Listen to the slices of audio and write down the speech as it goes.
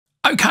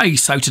Okay,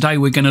 so today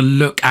we're going to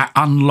look at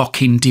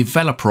unlocking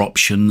developer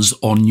options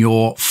on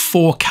your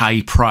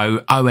 4K Pro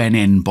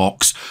ONN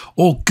box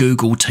or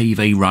Google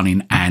TV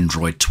running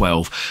Android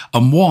 12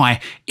 and why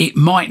it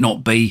might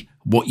not be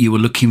what you were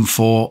looking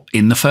for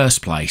in the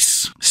first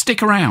place.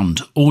 Stick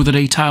around, all the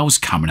details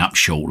coming up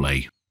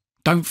shortly.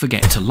 Don't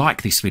forget to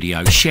like this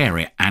video, share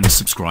it and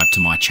subscribe to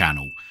my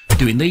channel.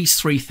 Doing these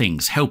three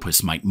things help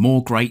us make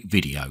more great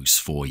videos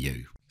for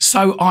you.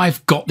 So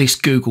I've got this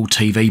Google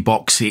TV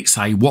box. It's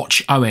a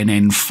Watch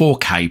ONN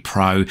 4K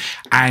Pro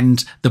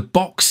and the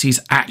box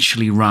is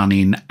actually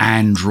running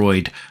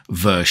Android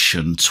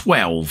version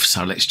 12.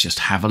 So let's just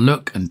have a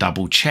look and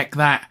double check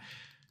that.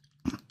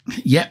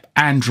 Yep,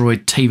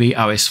 Android TV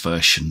OS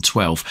version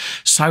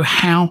 12. So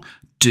how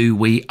do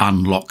we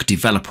unlock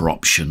developer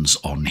options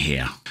on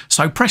here?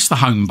 So press the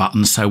home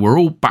button, so we're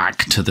all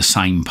back to the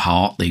same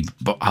part, the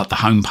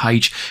home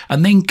page,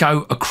 and then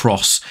go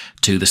across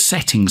to the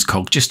settings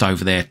cog just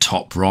over there,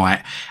 top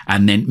right,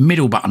 and then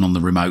middle button on the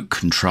remote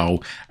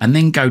control, and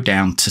then go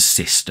down to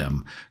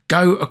system.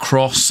 Go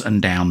across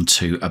and down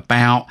to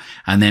about,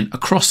 and then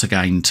across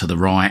again to the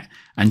right,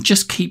 and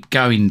just keep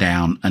going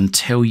down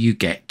until you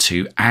get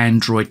to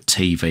Android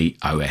TV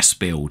OS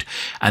build.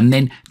 And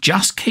then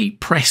just keep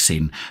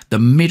pressing the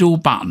middle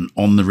button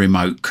on the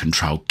remote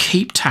control.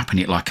 Keep tapping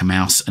it like a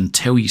mouse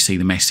until you see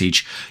the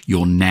message,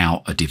 "You're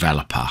now a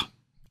developer."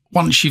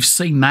 Once you've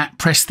seen that,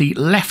 press the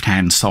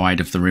left-hand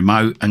side of the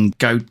remote and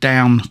go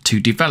down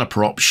to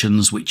developer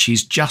options, which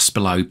is just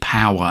below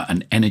power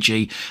and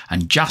energy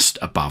and just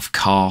above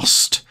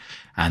cast.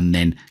 And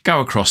then go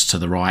across to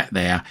the right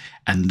there,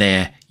 and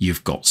there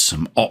you've got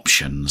some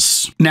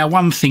options. Now,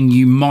 one thing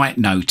you might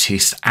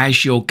notice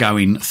as you're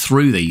going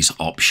through these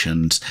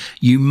options,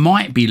 you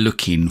might be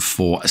looking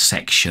for a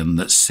section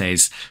that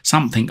says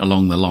something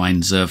along the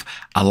lines of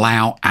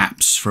allow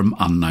apps from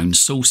unknown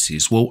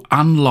sources. Well,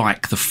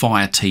 unlike the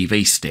Fire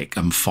TV Stick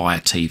and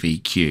Fire TV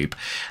Cube,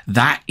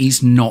 that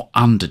is not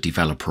under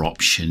developer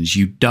options.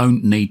 You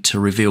don't need to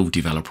reveal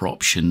developer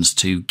options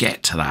to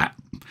get to that.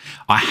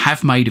 I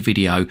have made a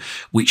video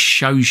which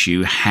shows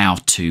you how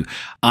to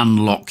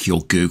unlock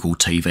your Google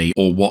TV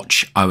or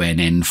Watch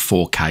ONN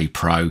 4K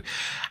Pro.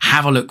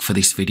 Have a look for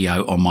this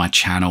video on my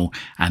channel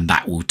and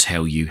that will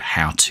tell you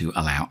how to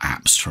allow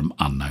apps from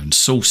unknown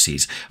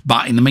sources.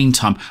 But in the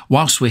meantime,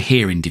 whilst we're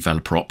here in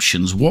developer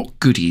options, what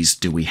goodies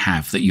do we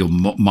have that you're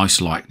most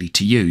likely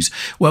to use?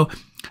 Well,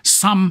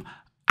 some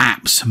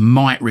apps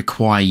might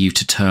require you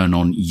to turn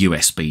on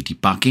USB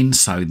debugging,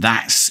 so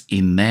that's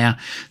in there.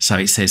 So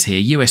it says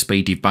here,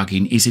 USB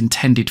debugging is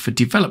intended for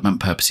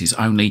development purposes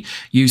only.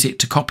 Use it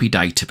to copy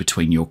data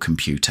between your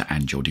computer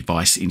and your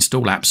device.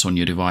 Install apps on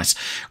your device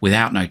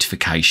without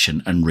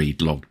notification and read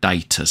log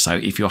data. So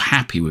if you're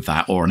happy with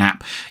that, or an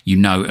app you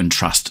know and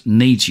trust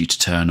needs you to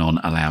turn on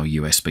allow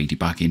USB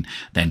debugging,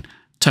 then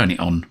turn it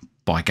on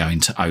by going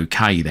to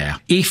OK there.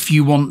 If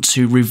you want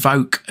to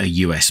revoke a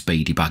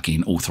USB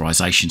debugging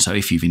authorization, so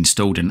if you've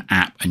installed an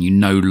app and you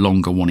no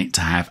longer want it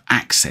to have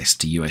access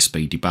to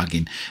USB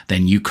debugging,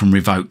 then you can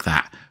revoke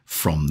that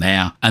from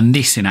there. And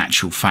this in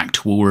actual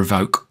fact will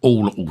revoke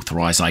all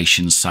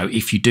authorizations. So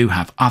if you do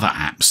have other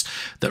apps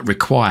that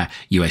require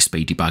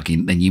USB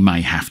debugging, then you may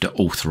have to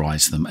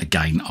authorize them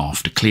again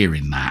after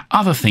clearing that.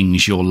 Other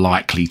things you're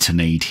likely to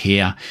need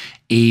here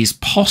is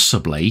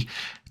possibly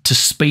to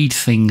speed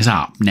things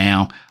up.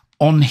 Now,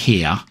 on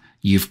here,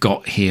 you've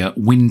got here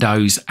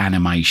Windows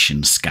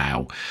animation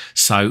scale.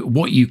 So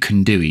what you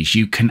can do is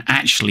you can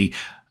actually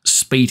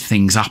speed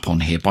things up on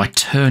here by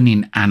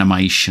turning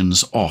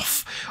animations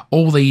off.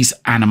 All these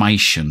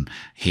animation,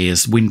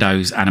 here's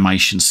Windows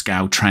animation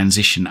scale,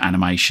 transition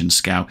animation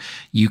scale.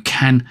 You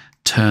can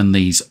turn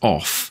these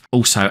off.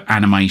 Also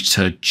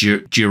animator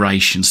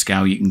duration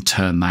scale, you can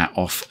turn that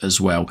off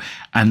as well.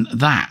 And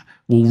that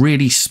will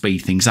really speed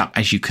things up.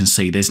 As you can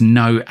see, there's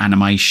no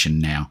animation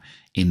now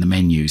in the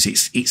menus.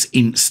 It's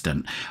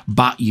instant,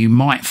 but you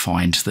might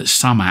find that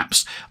some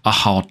apps are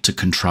hard to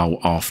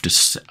control after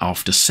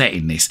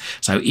setting this.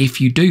 So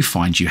if you do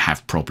find you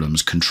have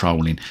problems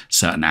controlling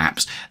certain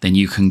apps, then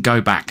you can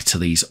go back to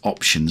these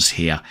options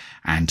here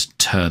and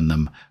turn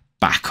them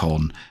back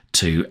on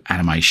to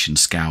animation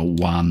scale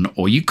 1,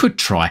 or you could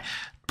try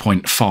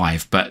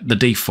 0.5, but the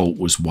default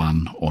was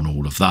 1 on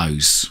all of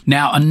those.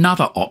 Now,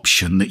 another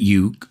option that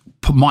you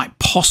might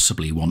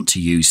possibly want to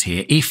use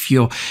here, if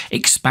you're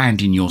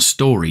expanding your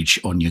storage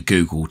on your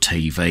Google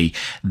TV,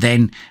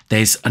 then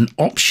there's an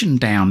option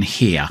down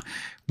here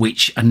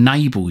which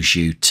enables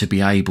you to be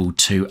able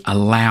to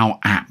allow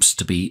apps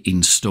to be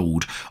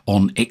installed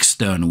on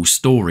external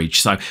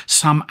storage. So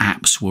some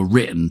apps were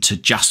written to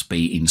just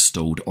be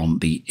installed on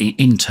the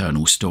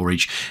internal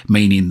storage,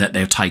 meaning that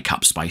they'll take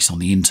up space on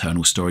the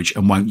internal storage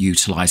and won't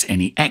utilize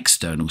any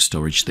external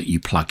storage that you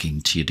plug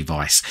into your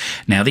device.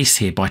 Now this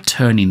here, by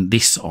turning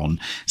this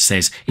on,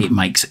 says it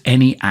makes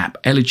any app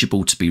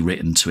eligible to be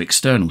written to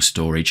external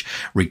storage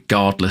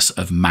regardless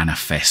of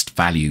manifest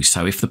value.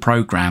 So if the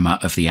programmer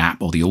of the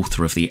app or the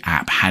author of the the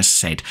app has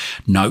said,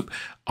 nope,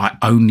 I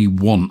only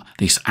want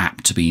this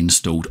app to be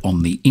installed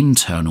on the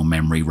internal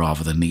memory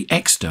rather than the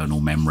external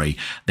memory,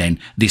 then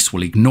this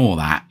will ignore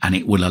that and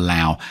it will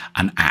allow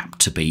an app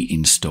to be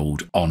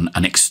installed on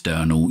an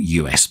external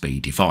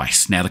USB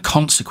device. Now, the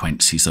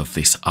consequences of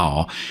this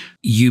are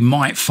you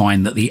might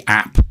find that the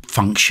app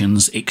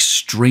functions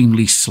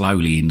extremely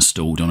slowly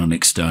installed on an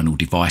external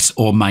device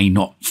or may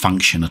not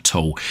function at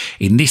all.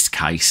 In this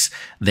case,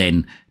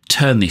 then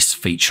turn this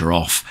feature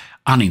off,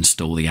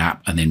 uninstall the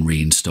app and then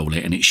reinstall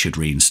it, and it should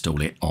reinstall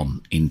it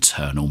on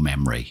internal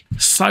memory.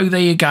 So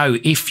there you go.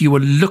 If you are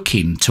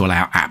looking to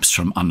allow apps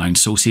from unknown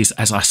sources,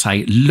 as I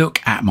say,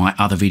 look at my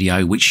other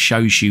video which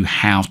shows you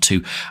how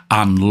to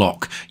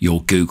unlock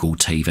your Google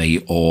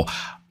TV or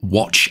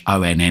watch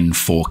ONN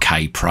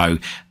 4K Pro.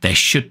 There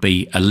should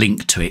be a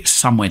link to it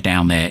somewhere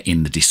down there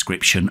in the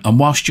description, and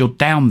whilst you're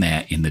down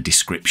there in the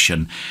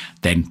description,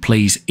 then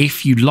please,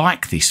 if you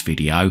like this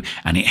video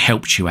and it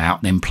helped you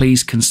out, then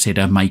please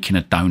consider making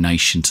a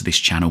donation to this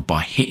channel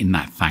by hitting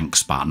that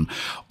thanks button.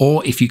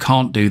 Or if you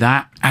can't do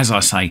that, as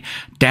I say,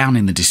 down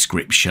in the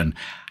description,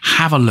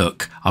 have a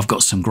look. I've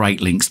got some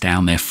great links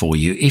down there for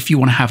you. If you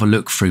want to have a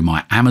look through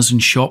my Amazon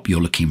shop,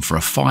 you're looking for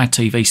a Fire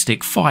TV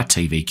stick, Fire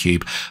TV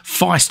Cube,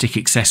 Firestick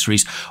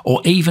accessories,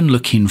 or even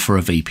looking for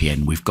a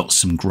VPN, we've got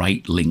some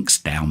great links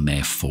down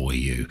there for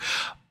you.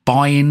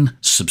 Buying,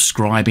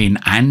 subscribing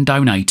and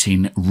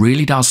donating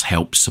really does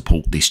help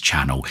support this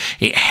channel.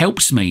 It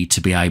helps me to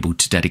be able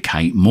to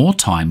dedicate more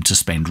time to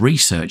spend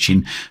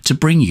researching to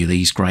bring you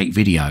these great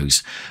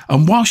videos.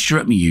 And whilst you're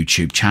at my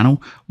YouTube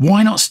channel,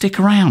 why not stick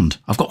around?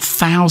 I've got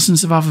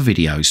thousands of other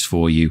videos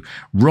for you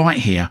right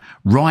here,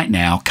 right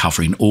now,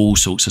 covering all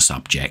sorts of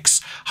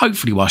subjects.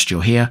 Hopefully whilst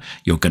you're here,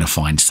 you're going to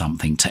find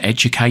something to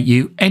educate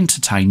you,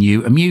 entertain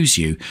you, amuse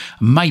you,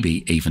 and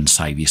maybe even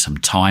save you some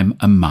time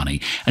and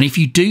money. And if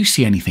you do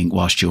see anything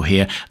whilst you're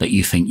here that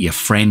you think your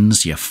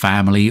friends, your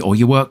family or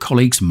your work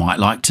colleagues might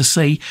like to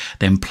see,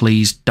 then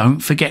please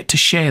don't forget to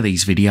share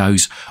these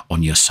videos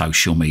on your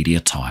social media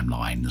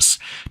timelines.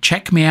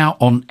 Check me out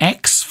on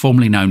X,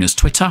 formerly known as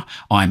Twitter.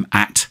 I'm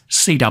at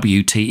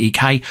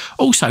CWTEK.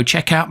 Also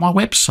check out my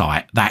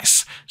website.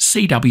 That's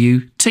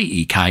cwtek.co.uk.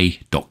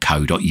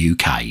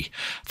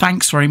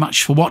 Thanks very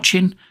much for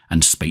watching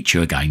and speak to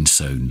you again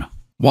soon.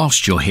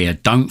 Whilst you're here,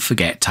 don't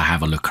forget to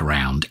have a look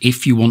around.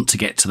 If you want to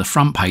get to the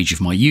front page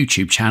of my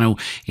YouTube channel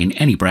in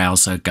any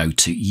browser, go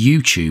to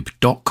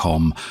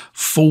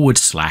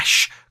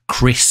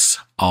youtube.com/Chris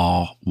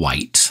R.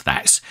 Waite.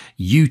 That's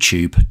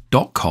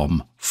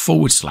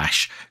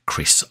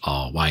youtube.com/Chris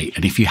R. Waite.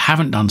 And if you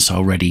haven't done so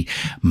already,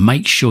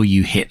 make sure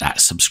you hit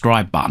that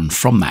subscribe button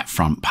from that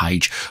front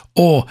page,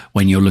 or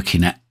when you're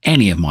looking at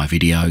any of my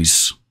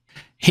videos,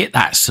 hit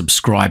that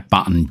subscribe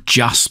button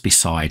just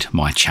beside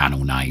my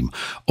channel name.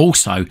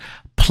 Also,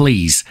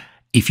 please,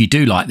 if you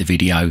do like the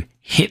video,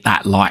 hit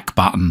that like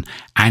button.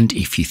 And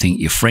if you think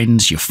your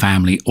friends, your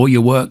family or your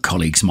work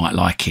colleagues might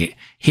like it,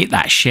 hit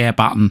that share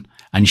button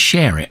and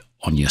share it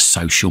on your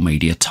social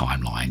media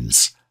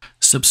timelines.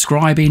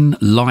 Subscribing,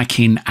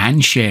 liking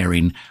and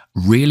sharing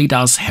really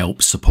does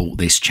help support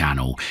this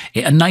channel.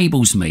 It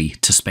enables me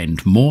to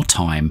spend more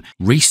time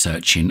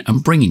researching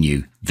and bringing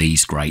you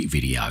these great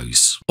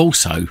videos.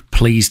 Also,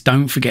 please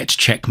don't forget to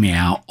check me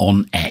out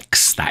on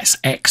X. That's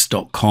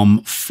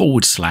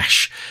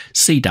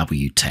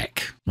x.com/CWTech,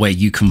 where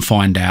you can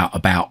find out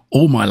about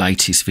all my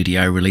latest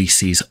video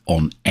releases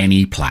on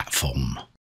any platform.